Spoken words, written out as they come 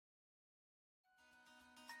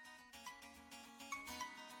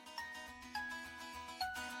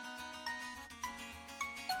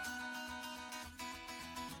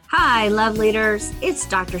Hi, love leaders. It's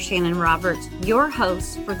Dr. Shannon Roberts, your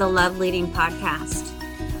host for the Love Leading Podcast,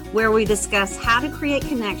 where we discuss how to create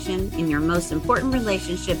connection in your most important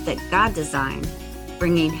relationship that God designed,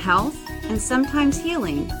 bringing health and sometimes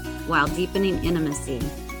healing while deepening intimacy.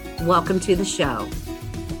 Welcome to the show.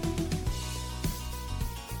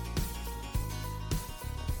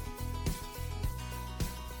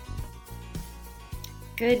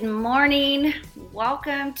 Good morning.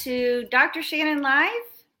 Welcome to Dr. Shannon Live.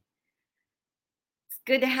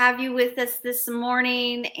 It's good to have you with us this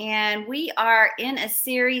morning. And we are in a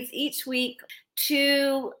series each week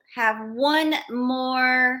to have one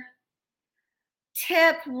more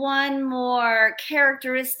tip, one more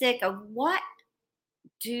characteristic of what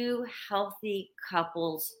do healthy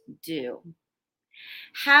couples do?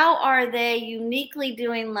 How are they uniquely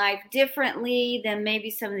doing life differently than maybe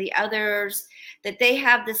some of the others, that they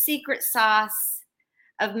have the secret sauce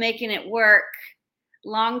of making it work,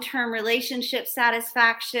 long-term relationship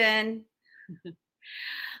satisfaction,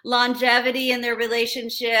 longevity in their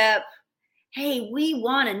relationship? Hey, we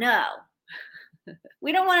want to know.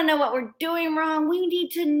 We don't want to know what we're doing wrong. We need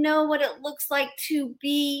to know what it looks like to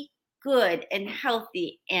be good and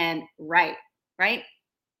healthy and right?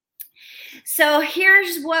 So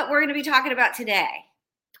here's what we're going to be talking about today.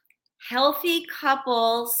 Healthy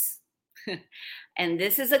couples, and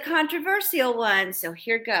this is a controversial one, so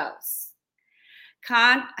here goes.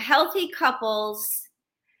 Healthy couples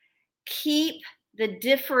keep the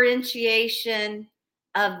differentiation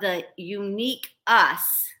of the unique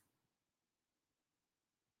us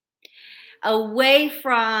away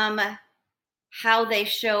from how they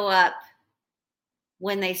show up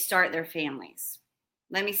when they start their families.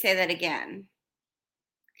 Let me say that again.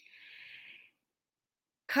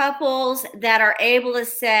 Couples that are able to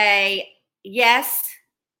say, yes,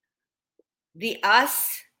 the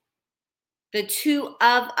us, the two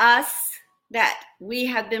of us that we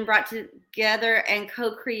have been brought together and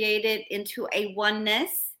co-created into a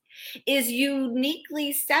oneness, is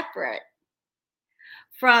uniquely separate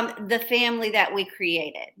from the family that we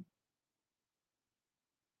created.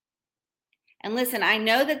 And listen, I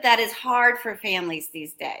know that is hard for families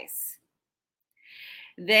these days.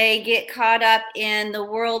 They get caught up in the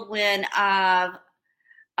whirlwind of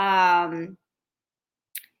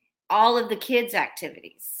all of the kids'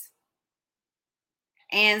 activities.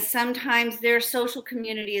 And sometimes their social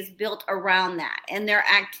community is built around that and their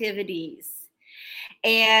activities.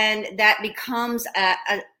 And that becomes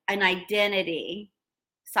an identity.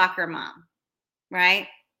 Soccer mom, right?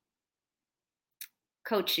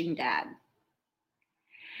 Coaching dad.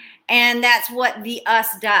 And that's what the us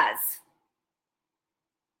does.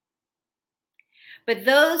 But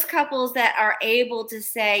those couples that are able to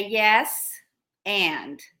say yes,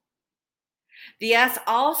 and the us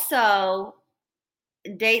also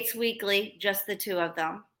dates weekly, just the two of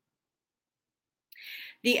them.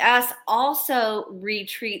 The us also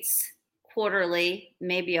retreats quarterly,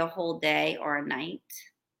 maybe a whole day or a night.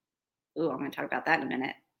 Ooh, I'm going to talk about that in a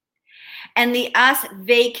minute. And the us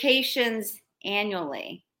vacations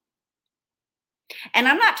annually. And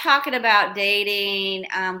I'm not talking about dating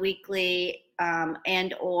weekly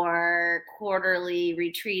and or quarterly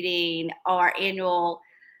retreating or annual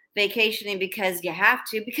vacationing because you have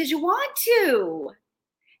to, because you want to.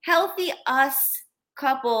 Healthy us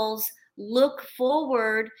couples look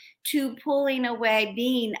forward to pulling away,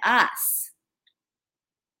 being us,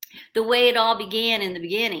 the way it all began in the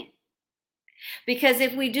beginning. Because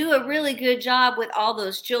if we do a really good job with all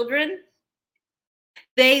those children,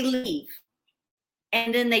 they leave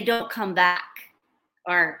and then they don't come back,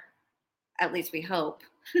 or at least we hope.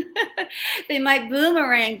 They might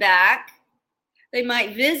boomerang back, they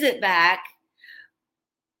might visit back,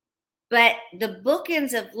 but the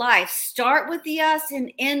bookends of life start with the us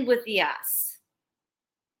and end with the us.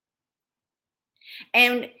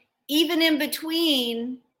 And even in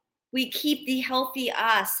between, we keep the healthy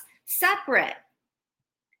us separate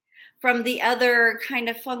from the other kind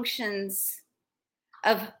of functions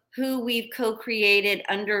of who we've co-created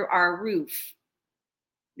under our roof,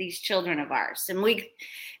 these children of ours. And we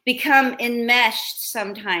become enmeshed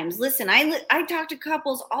sometimes. Listen, I talk to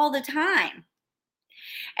couples all the time.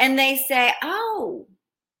 And they say, oh,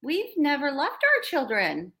 we've never left our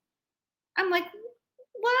children. I'm like,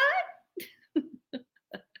 what?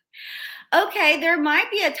 Okay, there might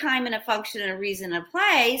be a time and a function and a reason and a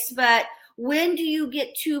place, but when do you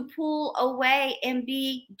get to pull away and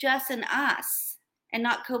be just an us and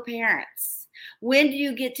not co-parents? When do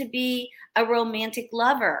you get to be a romantic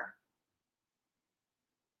lover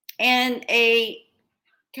and a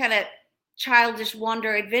kind of childish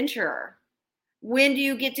wonder adventurer? When do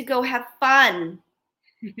you get to go have fun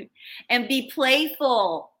and be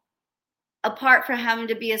playful apart from having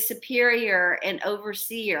to be a superior and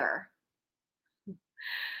overseer.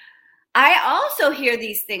 I also hear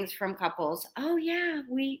these things from couples. Oh yeah,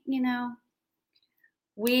 we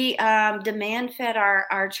demand fed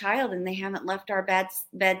our child and they haven't left our bed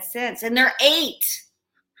since, and they're 8.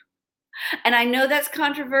 And I know that's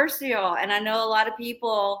controversial, and I know a lot of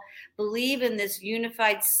people believe in this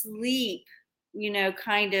unified sleep,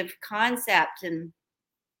 kind of concept, and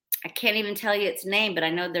I can't even tell you its name, but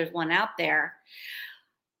I know there's one out there.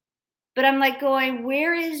 But I'm like going,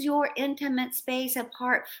 where is your intimate space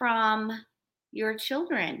apart from your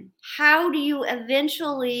children? How do you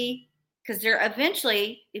eventually, because they're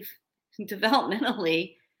eventually, if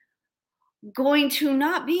developmentally, going to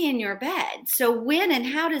not be in your bed. So when and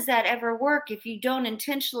how does that ever work if you don't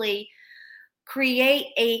intentionally create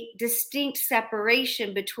a distinct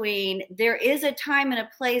separation between there is a time and a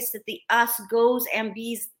place that the us goes and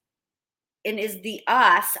bees and is the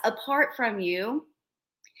us apart from you.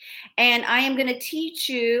 And I am going to teach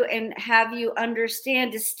you and have you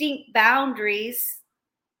understand distinct boundaries,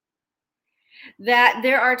 that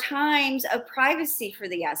there are times of privacy for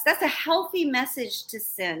the us. That's a healthy message to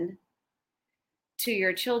send to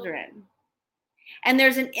your children. And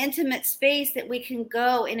there's an intimate space that we can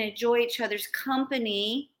go and enjoy each other's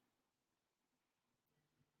company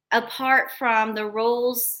apart from the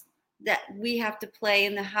roles that we have to play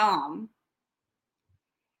in the home.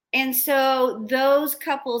 And so those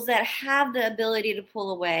couples that have the ability to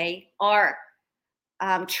pull away are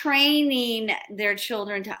training their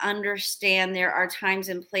children to understand there are times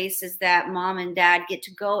and places that mom and dad get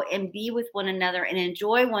to go and be with one another and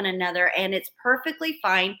enjoy one another. And it's perfectly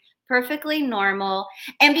fine, perfectly normal,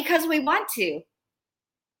 and because we want to.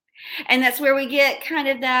 And that's where we get kind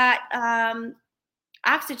of that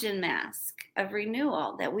oxygen mask of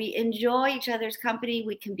renewal, that we enjoy each other's company.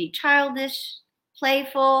 We can be childish,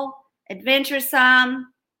 playful,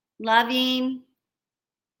 adventuresome, loving,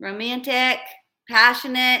 romantic,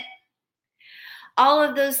 passionate, all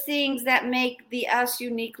of those things that make the us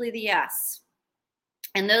uniquely the us.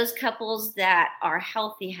 And those couples that are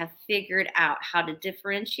healthy have figured out how to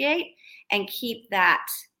differentiate and keep that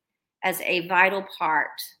as a vital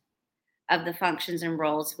part of the functions and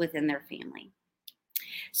roles within their family.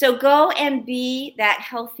 So go and be that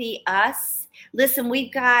healthy us. Listen,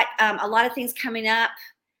 we've got a lot of things coming up.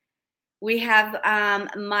 We have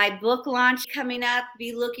my book launch coming up.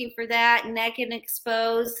 Be looking for that. Naked and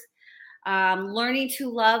Exposed. Learning to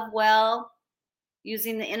Love Well,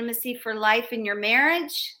 using the intimacy for life in your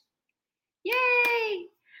marriage. Yay!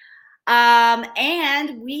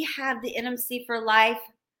 And we have the Intimacy for Life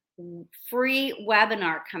free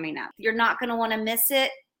webinar coming up. You're not going to want to miss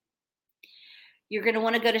it. You're going to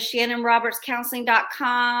want to go to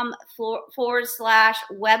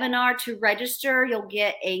shannonrobertscounseling.com/webinar to register. You'll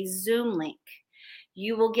get a Zoom link.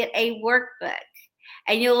 You will get a workbook,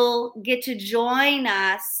 and you'll get to join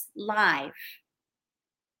us live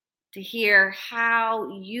to hear how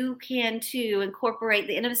you can too incorporate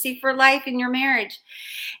the Intimacy for Life in your marriage.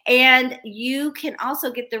 And you can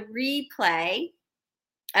also get the replay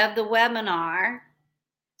of the webinar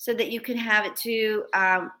so that you can have it to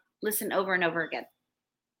listen over and over again.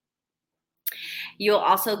 You'll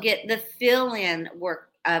also get the fill-in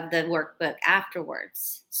work of the workbook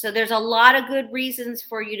afterwards. So there's a lot of good reasons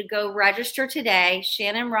for you to go register today.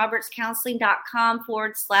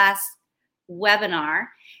 shannonrobertscounseling.com/webinar.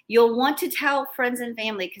 You'll want to tell friends and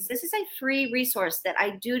family, because this is a free resource that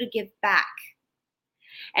I do to give back.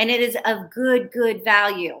 And it is of good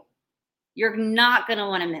value. You're not going to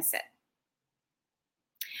want to miss it.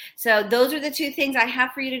 So those are the 2 things I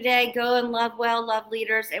have for you today. Go and love well, love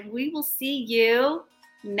leaders, and we will see you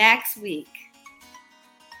next week.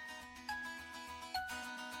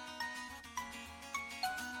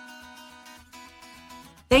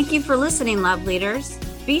 Thank you for listening, love leaders.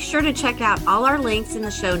 Be sure to check out all our links in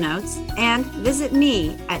the show notes and visit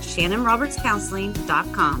me at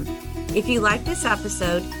shannonrobertscounseling.com. If you like this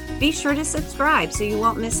episode, be sure to subscribe so you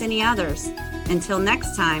won't miss any others. Until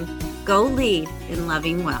next time, go lead in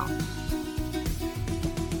loving well.